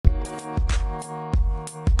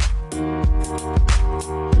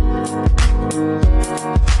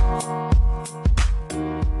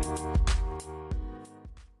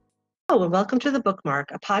Hello, and welcome to the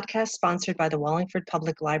Bookmark, a podcast sponsored by the Wallingford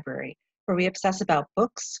Public Library, where we obsess about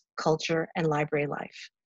books, culture, and library life.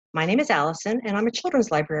 My name is Allison, and I'm a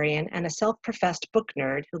children's librarian and a self-professed book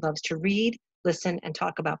nerd who loves to read, listen, and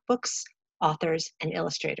talk about books, authors, and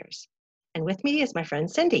illustrators. And with me is my friend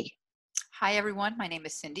Cindy. Hi everyone, my name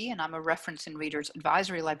is Cindy and I'm a reference and readers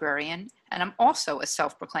advisory librarian, and I'm also a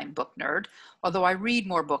self-proclaimed book nerd, although I read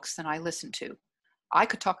more books than I listen to. I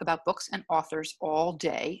could talk about books and authors all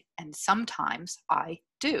day, and sometimes I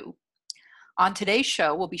do. On today's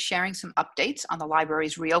show, we'll be sharing some updates on the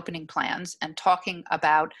library's reopening plans and talking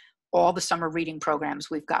about all the summer reading programs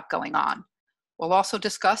we've got going on. We'll also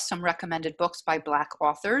discuss some recommended books by Black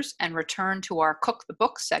authors and return to our Cook the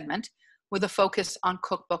Book segment with a focus on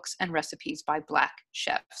cookbooks and recipes by Black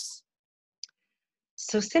chefs.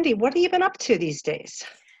 So Cindy, what have you been up to these days?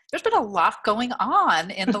 There's been a lot going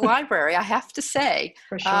on in the library, I have to say.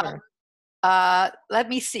 For sure. Let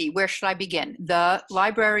me see, where should I begin? The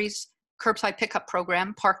library's curbside pickup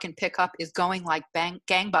program, Park and Pickup, is going like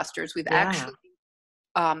gangbusters. We've actually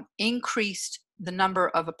increased the number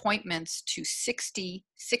of appointments to 60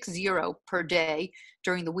 per day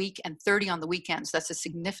during the week and 30 on the weekends. That's a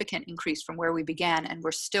significant increase from where we began, and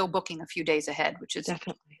we're still booking a few days ahead, which is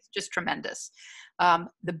definitely just tremendous.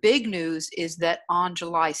 The big news is that on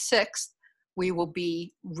July 6th, we will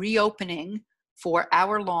be reopening for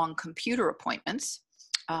hour-long computer appointments.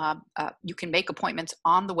 You can make appointments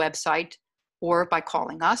on the website or by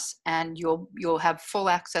calling us, and you'll have full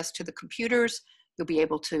access to the computers. You'll be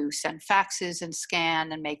able to send faxes and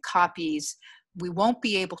scan and make copies. We won't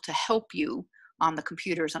be able to help you on the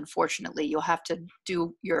computers, unfortunately. You'll have to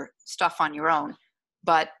do your stuff on your own,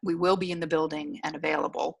 but we will be in the building and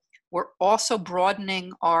available. We're also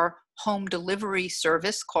broadening our home delivery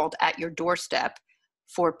service called At Your Doorstep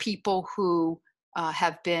for people who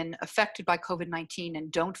have been affected by COVID-19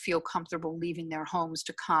 and don't feel comfortable leaving their homes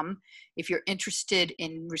to come. If you're interested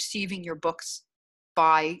in receiving your books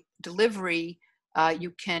by delivery,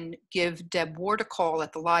 you can give Deb Ward a call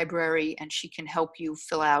at the library, and she can help you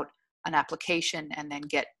fill out an application and then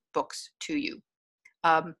get books to you.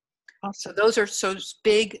 Awesome. So those are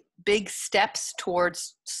big steps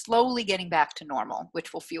towards slowly getting back to normal,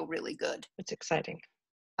 which will feel really good. It's exciting.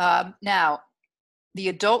 Now,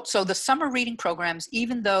 the summer reading programs,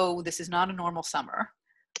 even though this is not a normal summer,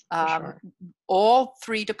 all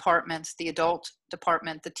three departments, the adult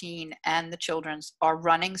department, the teen, and the children's, are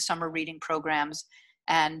running summer reading programs,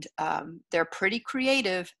 and they're pretty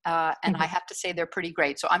creative, and I have to say they're pretty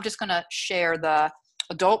great. So I'm just going to share the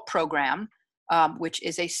adult program, which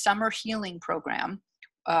is a summer healing program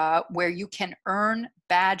where you can earn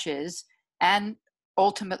badges and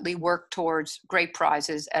ultimately work towards great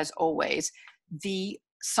prizes, as always. The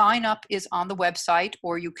sign up is on the website,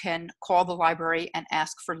 or you can call the library and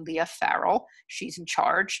ask for Leah Farrell. She's in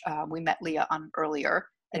charge. We met Leah on an earlier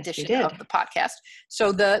edition of the podcast.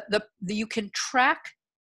 So you can track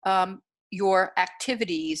your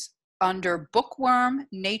activities under bookworm,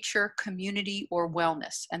 nature, community, or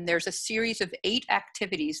wellness. And there's a series of 8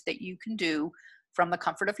 activities that you can do from the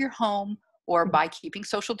comfort of your home or by keeping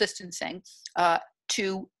social distancing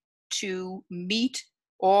to meet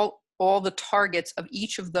all the targets of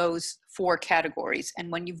each of those 4 categories.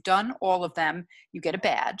 And when you've done all of them, you get a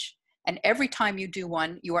badge. And every time you do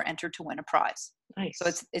one, you are entered to win a prize. Nice.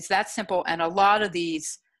 So it's that simple. And a lot of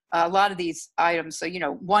these items, so,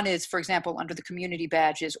 one is, for example, under the community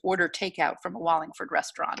badge is order takeout from a Wallingford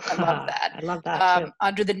restaurant. I love that. I love that too.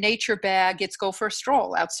 Under the nature bag, it's go for a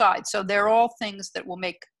stroll outside. So they're all things that will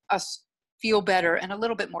make us feel better and a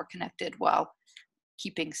little bit more connected while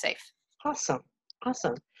keeping safe. Awesome.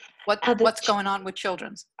 What's going on with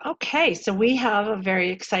children's? Okay, so we have a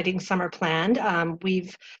very exciting summer planned.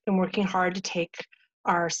 We've been working hard to take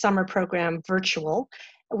our summer program virtual.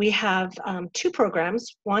 We have 2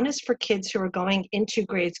 programs. One is for kids who are going into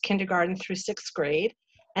grades kindergarten through 6th grade,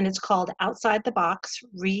 and it's called Outside the Box,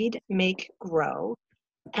 Read, Make, Grow.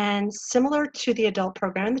 And similar to the adult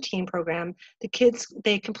program and the teen program, the kids,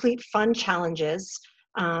 they complete fun challenges.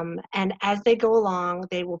 And as they go along,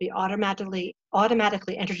 they will be automatically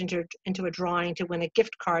entered into a drawing to win a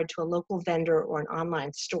gift card to a local vendor or an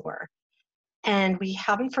online store. And we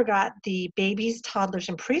haven't forgot the babies, toddlers,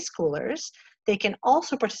 and preschoolers. They can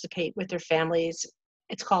also participate with their families.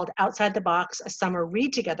 It's called Outside the Box, a summer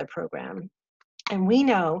read together program. And we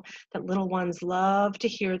know that little ones love to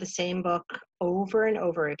hear the same book over and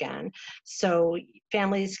over again. So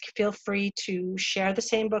families feel free to share the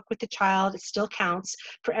same book with the child. It still counts.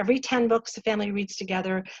 For every 10 books the family reads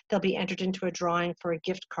together, they'll be entered into a drawing for a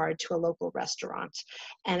gift card to a local restaurant.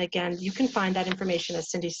 And again, you can find that information,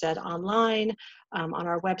 as Cindy said, online, on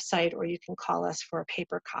our website, or you can call us for a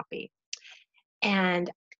paper copy.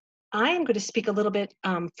 And I am going to speak a little bit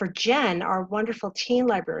for Jen, our wonderful teen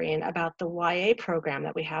librarian, about the YA program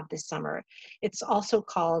that we have this summer. It's also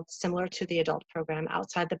called, similar to the adult program,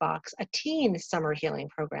 Outside the Box, a teen summer healing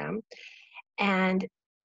program. And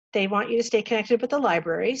they want you to stay connected with the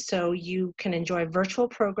library so you can enjoy virtual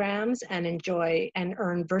programs and enjoy and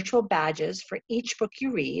earn virtual badges for each book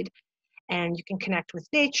you read. And you can connect with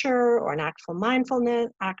nature or an act of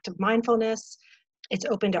mindfulness. It's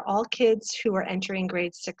open to all kids who are entering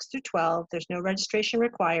grades 6 through 12. There's no registration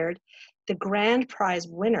required. The grand prize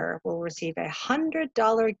winner will receive a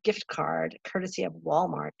 $100 gift card courtesy of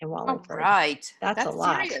Walmart in All Wallingford. right. That's a That's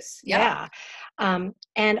lot. serious. Yeah.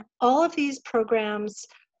 And all of these programs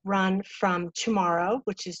run from tomorrow,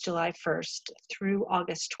 which is July 1st, through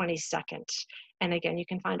August 22nd. And again, you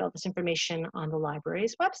can find all this information on the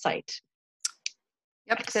library's website.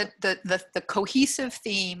 Yep, the cohesive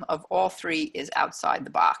theme of all three is outside the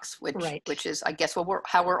box, which is, I guess,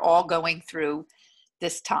 how we're all going through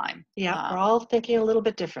this time. Yeah, we're all thinking a little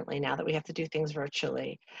bit differently now that we have to do things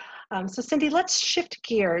virtually. So Cindy, let's shift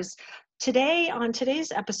gears. Today, on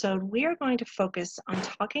today's episode, we are going to focus on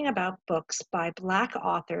talking about books by Black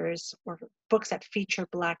authors or books that feature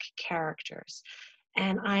Black characters.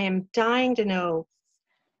 And I am dying to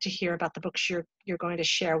hear about the books you're going to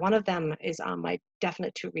share. One of them is on my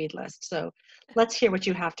definite to read list. So let's hear what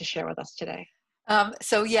you have to share with us today.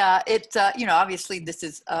 So yeah, obviously this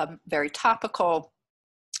is very topical.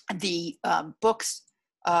 The books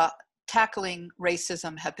tackling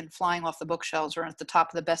racism have been flying off the bookshelves or at the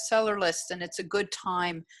top of the bestseller lists, and it's a good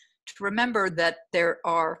time to remember that there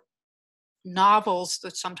are novels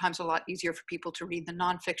that's sometimes a lot easier for people to read than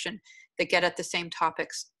nonfiction that get at the same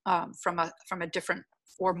topics from a different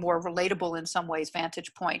or more relatable in some ways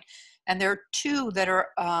vantage point. And there are two that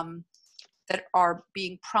are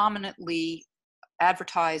being prominently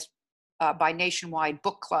advertised by nationwide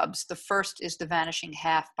book clubs. The first is The Vanishing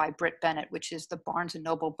Half by Britt Bennett, which is the Barnes &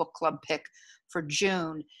 Noble book club pick for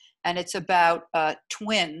June. And it's about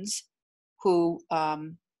twins who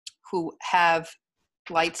have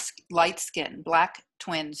light skin, Black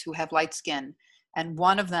twins who have light skin. And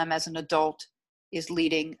one of them as an adult is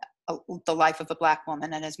leading the life of a Black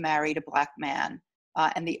woman and has married a Black man.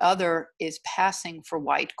 And the other is passing for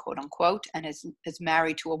white, quote unquote, and is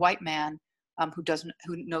married to a white man who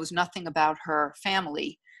knows nothing about her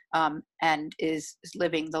family, and is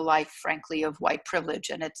living the life, frankly, of white privilege.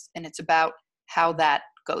 And it's about how that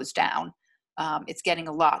goes down. It's getting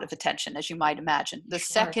a lot of attention, as you might imagine. The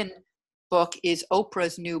second book is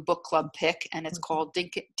Oprah's new book club pick, and it's called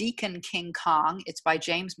Deacon King Kong. It's by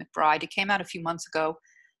James McBride. It came out a few months ago,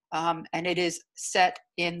 and it is set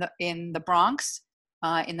in the Bronx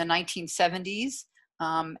in the 1970s.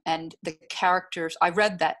 And the characters, I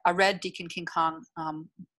read Deacon King Kong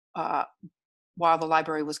while the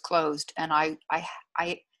library was closed, and I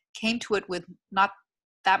came to it with not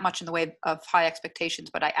that much in the way of high expectations,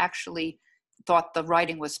 but I actually thought the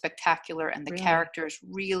writing was spectacular and the characters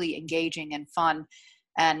really engaging and fun,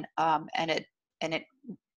 and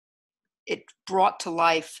it brought to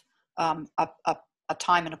life a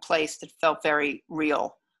time and a place that felt very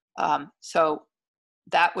real. So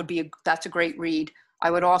that's a great read. I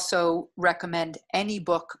would also recommend any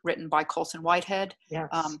book written by Colson Whitehead. Yes.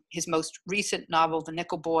 His most recent novel, The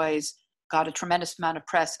Nickel Boys, got a tremendous amount of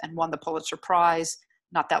press and won the Pulitzer Prize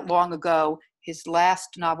not that long ago. His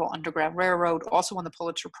last novel, Underground Railroad, also won the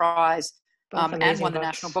Pulitzer Prize and won the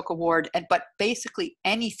National Book Award. But basically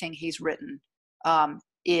anything he's written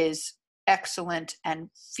is excellent and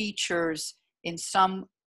features in some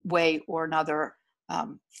way or another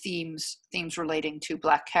themes relating to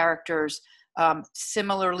Black characters.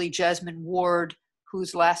 Similarly, Jesmyn Ward,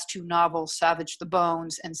 whose last two novels, Savage the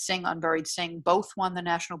Bones and Sing Unburied Sing, both won the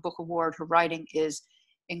National Book Award. Her writing is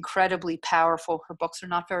incredibly powerful. Her books are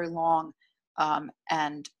not very long,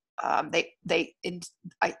 and I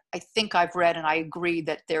think I've read and I agree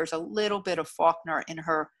that there's a little bit of Faulkner in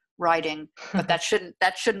her writing, but that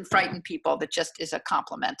shouldn't frighten people. That just is a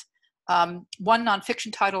compliment. One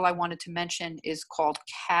nonfiction title I wanted to mention is called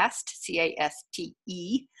Caste,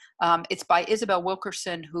 C-A-S-T-E. It's by Isabel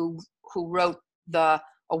Wilkerson, who wrote the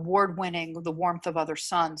award-winning The Warmth of Other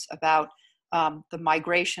Suns about the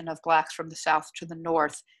migration of Blacks from the South to the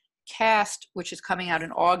North. Caste, which is coming out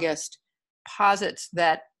in August, posits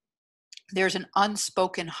that there's an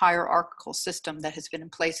unspoken hierarchical system that has been in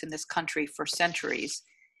place in this country for centuries.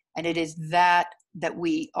 And it is that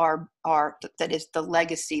we are that is the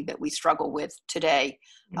legacy that we struggle with today.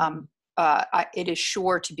 Mm-hmm. It is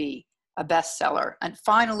sure to be a bestseller. And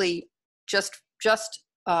finally, just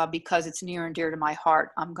because it's near and dear to my heart,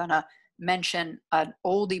 I'm going to mention an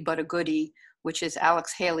oldie but a goodie, which is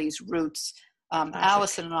Alex Haley's Roots.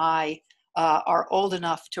 Allison and I are old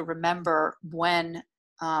enough to remember when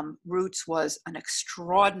Roots was an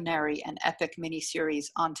extraordinary and epic miniseries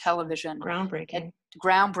on television.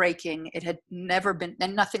 Groundbreaking. It had never been,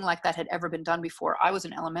 and nothing like that had ever been done before. I was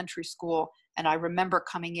in elementary school, and I remember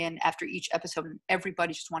coming in after each episode, and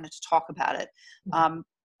everybody just wanted to talk about it.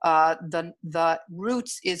 The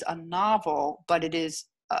Roots is a novel, but it is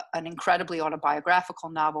an incredibly autobiographical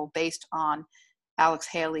novel based on Alex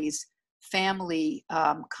Haley's family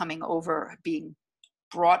coming over, being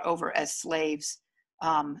brought over as slaves,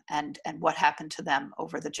 and what happened to them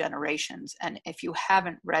over the generations. And if you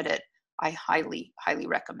haven't read it, I highly, highly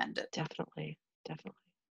recommend it. Definitely.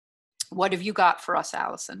 What have you got for us,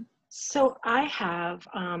 Allison? So I have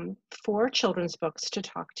 4 children's books to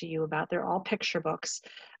talk to you about. They're all picture books.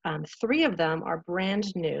 3 of them are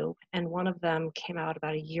brand new, and 1 of them came out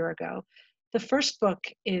about a year ago. The first book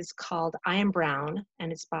is called I Am Brown,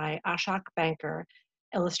 and it's by Ashok Banker,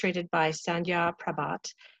 illustrated by Sandhya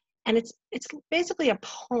Prabhat. And it's basically a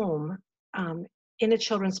poem in a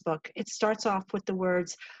children's book. It starts off with the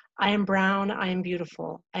words, I am brown, I am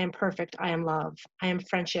beautiful, I am perfect, I am love, I am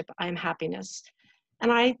friendship, I am happiness.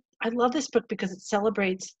 And I love this book because it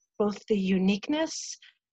celebrates both the uniqueness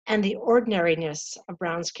and the ordinariness of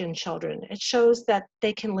brown-skinned children. It shows that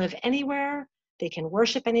they can live anywhere, they can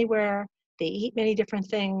worship anywhere, they eat many different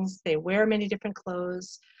things, they wear many different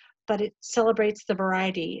clothes, but it celebrates the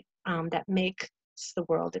variety that makes the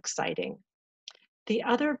world exciting. The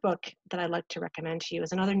other book that I'd like to recommend to you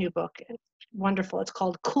is another new book. It's wonderful. It's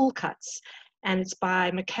called Cool Cuts, and it's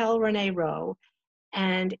by Mikkel Renee Rowe.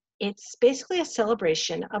 And it's basically a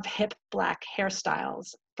celebration of hip Black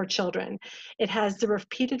hairstyles for children. It has the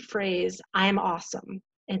repeated phrase, I am awesome.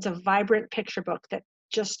 It's a vibrant picture book that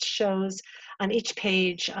just shows on each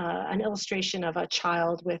page an illustration of a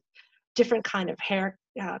child with different kind of hair,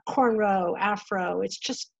 cornrow, afro. It's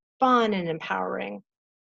just fun and empowering.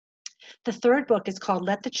 The third book is called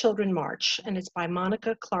Let the Children March, and it's by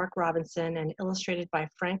Monica Clark Robinson and illustrated by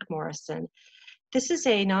Frank Morrison. This is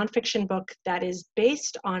a nonfiction book that is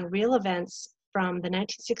based on real events from the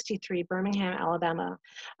 1963 Birmingham, Alabama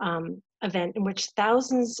event in which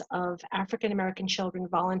thousands of African-American children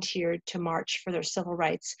volunteered to march for their civil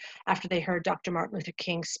rights after they heard Dr. Martin Luther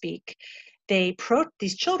King speak.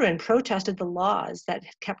 These children protested the laws that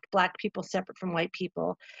kept Black people separate from white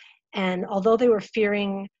people. And although they were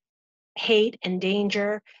fearing hate and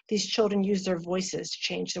danger, these children use their voices to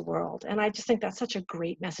change the world. And I just think that's such a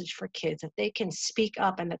great message for kids, that they can speak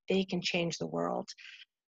up and that they can change the world.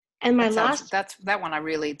 And that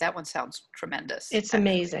one sounds tremendous. It's actually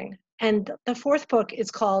amazing. And the fourth book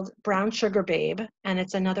is called Brown Sugar Babe, and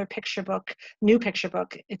it's another picture book, new picture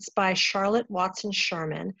book. It's by Charlotte Watson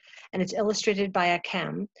Sherman, and it's illustrated by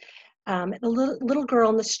Akem. The little girl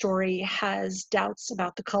in the story has doubts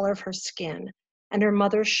about the color of her skin, and her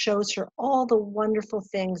mother shows her all the wonderful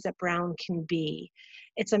things that brown can be.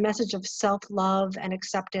 It's a message of self-love and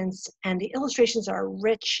acceptance, and the illustrations are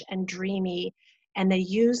rich and dreamy, and they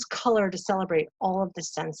use color to celebrate all of the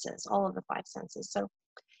senses, all of the 5 senses. So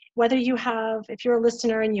whether if you're a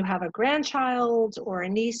listener and you have a grandchild or a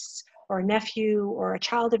niece or a nephew or a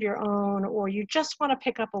child of your own, or you just want to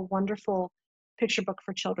pick up a wonderful picture book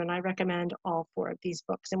for children, I recommend all 4 of these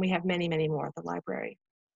books, and we have many, many more at the library.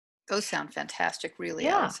 Those sound fantastic, really,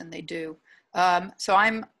 yeah. Allison. They do. So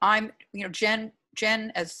I'm,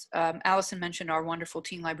 Jen, as Allison mentioned, our wonderful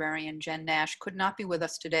teen librarian, Jen Nash, could not be with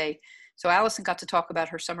us today. So Allison got to talk about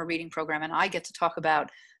her summer reading program, and I get to talk about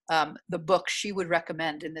the book she would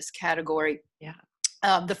recommend in this category. Yeah.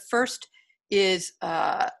 The first is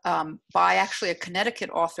by actually a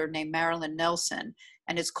Connecticut author named Marilyn Nelson,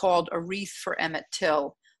 and it's called A Wreath for Emmett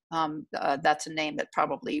Till. That's a name that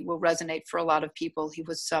probably will resonate for a lot of people. He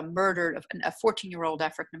was murdered, a 14-year-old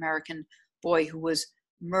African-American boy who was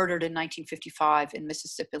murdered in 1955 in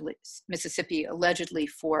Mississippi, allegedly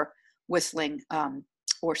for whistling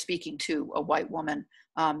or speaking to a white woman.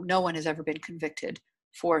 No one has ever been convicted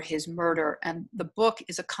for his murder. And the book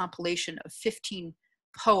is a compilation of 15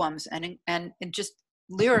 poems, and just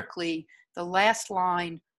lyrically, the last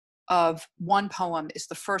line of one poem is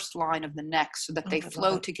the first line of the next, so that they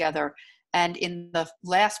flow together. And in the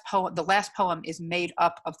last poem is made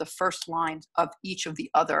up of the first lines of each of the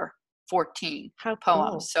other 14 How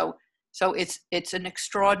poems. cool. So it's an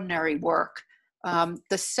extraordinary work.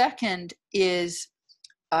 The second is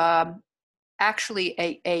actually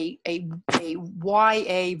a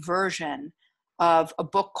YA version of a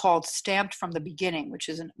book called Stamped from the Beginning, which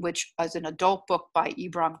is an adult book by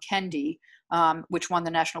Ibram Kendi, which won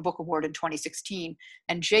the National Book Award in 2016.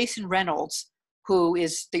 And Jason Reynolds, who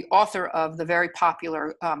is the author of the very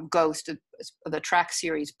popular Ghost, the track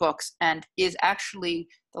series books, and is actually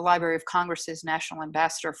the Library of Congress's National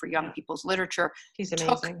Ambassador for Young People's Literature, He's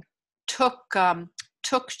amazing. took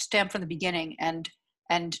Stamped from the Beginning and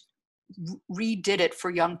redid it for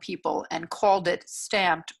young people and called it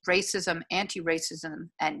Stamped: Racism, Anti-Racism,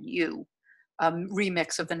 and You,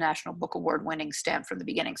 remix of the National Book Award winning Stamped from the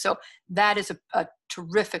Beginning. So that is a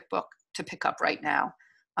terrific book to pick up right now.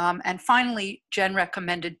 And finally, Jen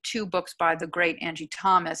recommended 2 books by the great Angie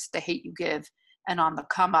Thomas, The Hate You Give and On the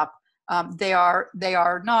Come Up. They are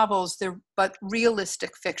novels, but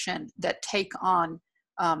realistic fiction that take on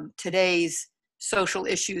today's social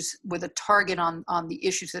issues with a target on the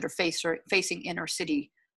issues that are facing inner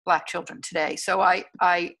city Black children today. So I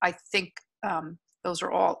think those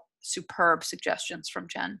are all superb suggestions from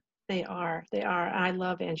Jen. They are. I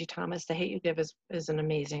love Angie Thomas. The Hate You Give is an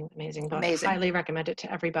amazing book. Amazing. Highly recommend it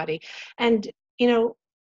to everybody. And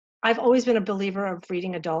I've always been a believer of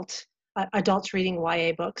reading adults reading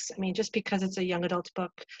YA books. I mean, just because it's a young adult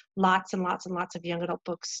book, lots and lots and lots of young adult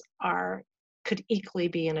books could equally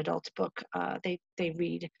be an adult book. They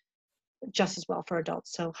read just as well for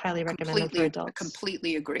adults, so highly recommend them for adults.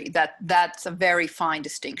 Completely agree. That's a very fine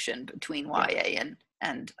distinction between YA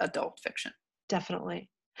and adult fiction. Definitely.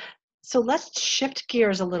 So let's shift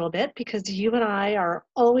gears a little bit, because you and I are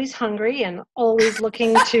always hungry and always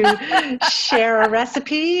looking to share a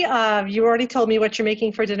recipe. You already told me what you're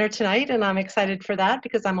making for dinner tonight, and I'm excited for that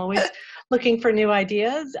because I'm always looking for new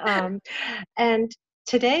ideas. And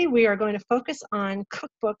today we are going to focus on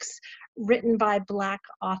cookbooks written by Black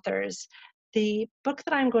authors. The book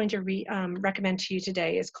that I'm going to recommend to you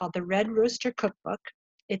today is called The Red Rooster Cookbook.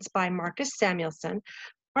 It's by Marcus Samuelsson.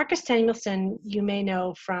 Marcus Samuelsson, you may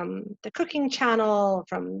know from the Cooking Channel,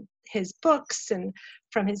 from his books, and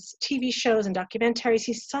from his TV shows and documentaries.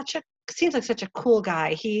 He's seems like such a cool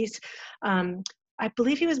guy. He's, I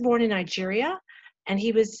believe he was born in Nigeria, and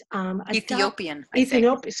he was Ethiopian.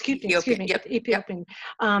 Excuse me, Yep. Ethiopian,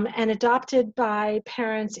 and adopted by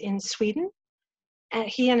parents in Sweden. And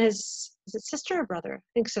he and his, is it sister or brother? I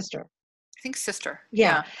think sister.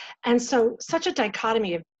 Yeah. And so such a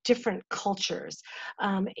dichotomy of different cultures.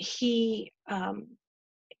 He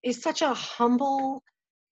is such a humble,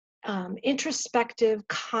 introspective,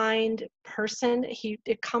 kind person.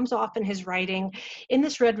 It comes off in his writing. In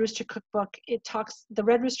this Red Rooster Cookbook, the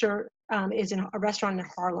Red Rooster is in a restaurant in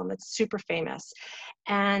Harlem. It's super famous.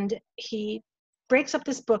 And he breaks up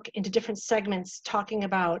this book into different segments, talking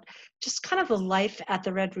about just kind of the life at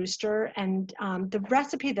the Red Rooster. And the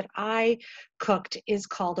recipe that I cooked is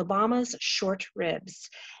called Obama's Short Ribs.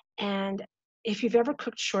 And if you've ever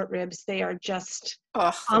cooked short ribs, they are just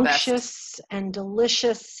unctuous and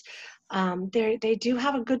delicious. They do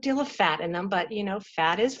have a good deal of fat in them, but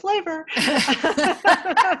fat is flavor.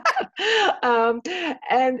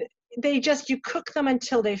 And you cook them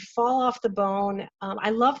until they fall off the bone. I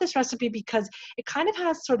love this recipe because it kind of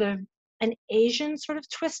has sort of an Asian sort of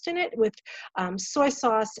twist in it, with soy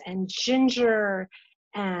sauce and ginger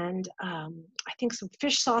and I think some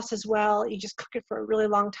fish sauce as well. You just cook it for a really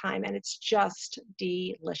long time and it's just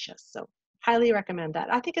delicious. So highly recommend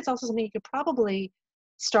that. I think it's also something you could probably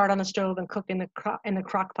start on the stove and cook in the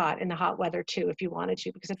crock pot in the hot weather too, if you wanted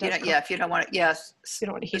to, because it does. If you don't want it, yes. You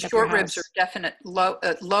don't want to heat the up your short ribs house. are definite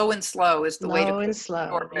low and slow is the way to cook low and slow.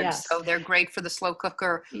 short ribs. Yes. So they're great for the slow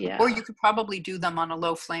cooker. Yeah. Or you could probably do them on a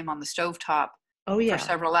low flame on the stovetop for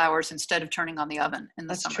several hours instead of turning on the oven in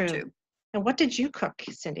the summer too. And what did you cook,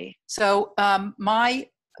 Cindy? So my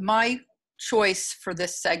choice for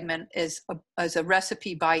this segment is a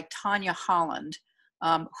recipe by Tanya Holland,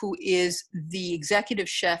 who is the executive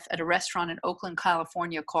chef at a restaurant in Oakland,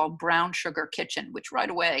 California called Brown Sugar Kitchen, which right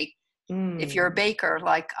away, if you're a baker,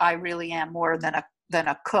 like I really am more than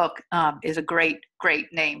a cook, is a great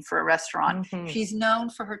name for a restaurant. Mm-hmm. She's known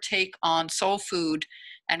for her take on soul food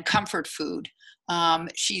and comfort food.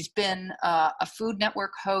 She's been a Food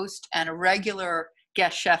Network host and a regular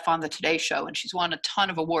guest chef on the Today Show, and she's won a ton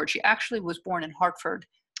of awards. She actually was born in Hartford,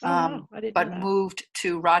 but moved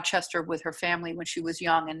to Rochester with her family when she was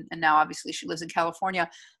young, and now obviously she lives in California.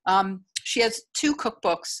 She has 2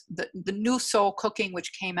 cookbooks, the New Soul Cooking,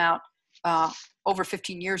 which came out over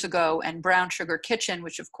 15 years ago, and Brown Sugar Kitchen,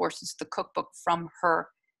 which of course is the cookbook from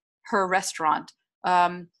her restaurant.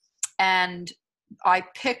 And I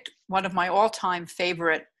picked one of my all-time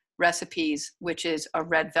favorite recipes, which is a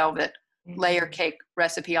red velvet layer cake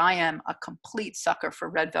recipe. I am a complete sucker for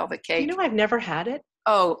red velvet cake. You know, I've never had it.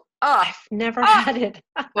 I've never had it.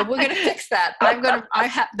 Well, we're gonna fix that.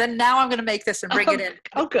 Then now I'm gonna make this and bring it in.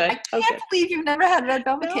 Oh, good. I can't believe you've never had red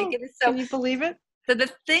velvet cake. It is so. Can you believe it? So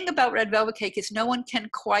the thing about red velvet cake is no one can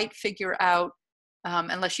quite figure out,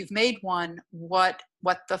 unless you've made one, what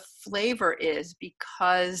the flavor is,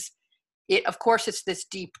 because of course, it's this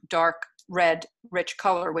deep, dark red, rich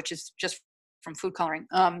color, which is just from food coloring.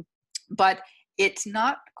 But it's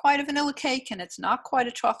not quite a vanilla cake, and it's not quite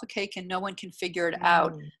a chocolate cake, and no one can figure it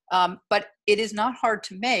out. But it is not hard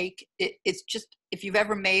to make. It's just, if you've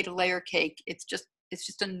ever made a layer cake, it's just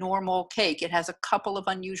a normal cake. It has a couple of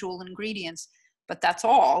unusual ingredients, but that's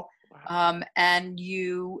all. Wow. And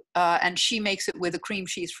she makes it with a cream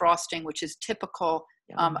cheese frosting, which is typical.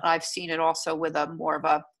 I've seen it also with a more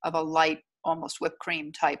of a light, almost whipped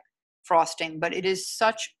cream type frosting. But it is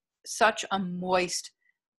such a moist,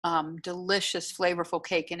 delicious, flavorful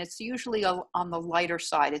cake, and it's usually on the lighter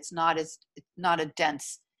side. It's not a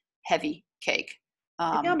dense, heavy cake.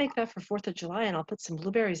 Maybe I'll make that for 4th of July, and I'll put some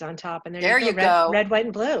blueberries on top. And there you go. Red, white,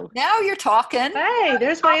 and blue. Now you're talking. Hey,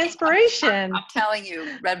 there's my inspiration. I'm telling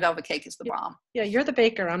you, red velvet cake is the bomb. Yeah, you're the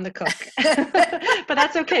baker. I'm the cook. But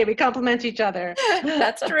that's okay. We complement each other.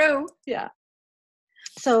 That's true. Yeah.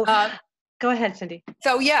 So go ahead, Cindy.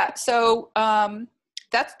 So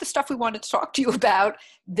that's the stuff we wanted to talk to you about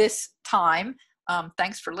this time.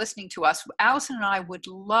 Thanks for listening to us. Allison and I would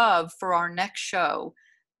love for our next show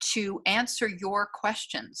to answer your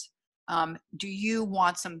questions. Do you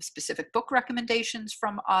want some specific book recommendations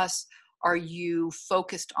from us? Are you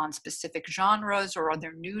focused on specific genres, or are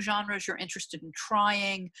there new genres you're interested in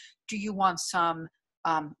trying? Do you want some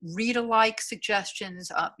read-alike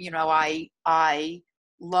suggestions? I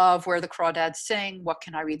love Where the Crawdads Sing. What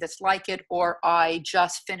can I read that's like it? Or I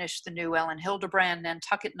just finished the new Ellen Hildebrand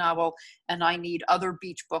Nantucket novel, and I need other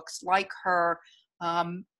beach books like her.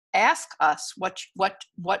 Ask us what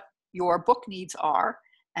your book needs are,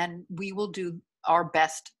 and we will do our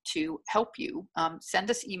best to help you.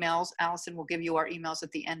 Send us emails. Allison will give you our emails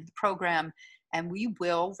at the end of the program, and we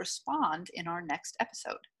will respond in our next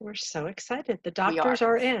episode. We're so excited. The doctors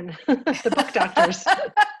are in. The book doctors.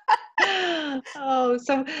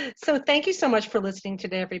 So thank you so much for listening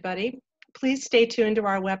today, everybody. Please stay tuned to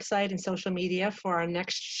our website and social media for our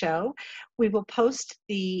next show. We will post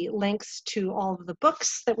the links to all of the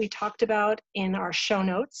books that we talked about in our show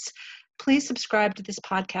notes. Please subscribe to this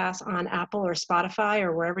podcast on Apple or Spotify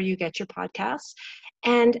or wherever you get your podcasts.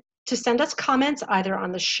 And to send us comments either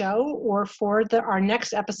on the show or for our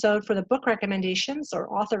next episode for the book recommendations or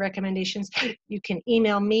author recommendations, you can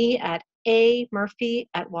email me at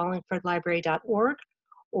amurphy@wallingfordlibrary.org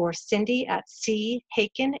or Cindy at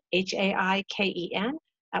chaiken, Haiken,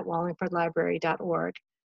 @wallingfordlibrary.org.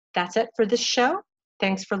 That's it for this show.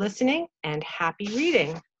 Thanks for listening, and happy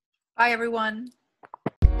reading. Bye, everyone.